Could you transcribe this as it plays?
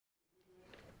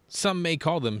Some may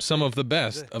call them some of the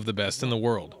best in the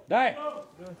world.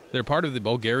 They're part of the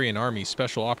Bulgarian Army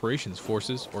Special Operations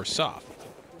Forces, or SOF.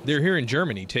 They're here in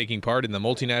Germany taking part in the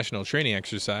multinational training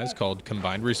exercise called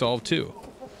Combined Resolve 2.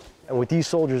 And what these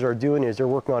soldiers are doing is they're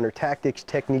working on their tactics,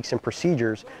 techniques, and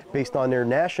procedures based on their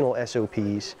national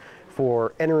SOPs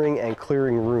for entering and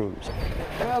clearing rooms.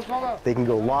 They can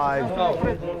go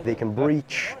live, they can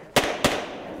breach,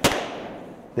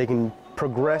 they can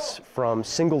progress from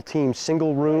single team,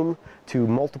 single room to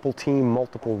multiple team,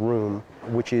 multiple room,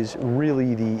 which is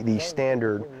really the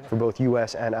standard for both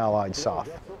US and Allied SOF.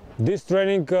 This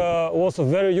training was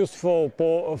very useful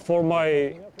for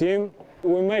my team.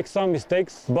 We make some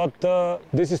mistakes, but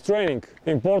this is training.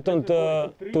 Important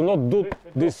to not do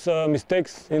these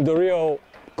mistakes in the real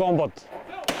combat.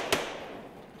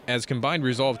 As Combined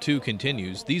Resolve 2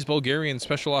 continues, these Bulgarian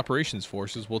Special Operations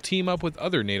Forces will team up with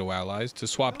other NATO allies to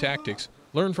swap tactics,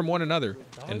 learn from one another,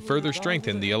 and further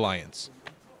strengthen the alliance.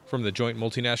 From the Joint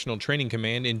Multinational Training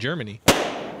Command in Germany,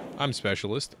 I'm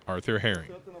Specialist Arthur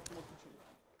Herring.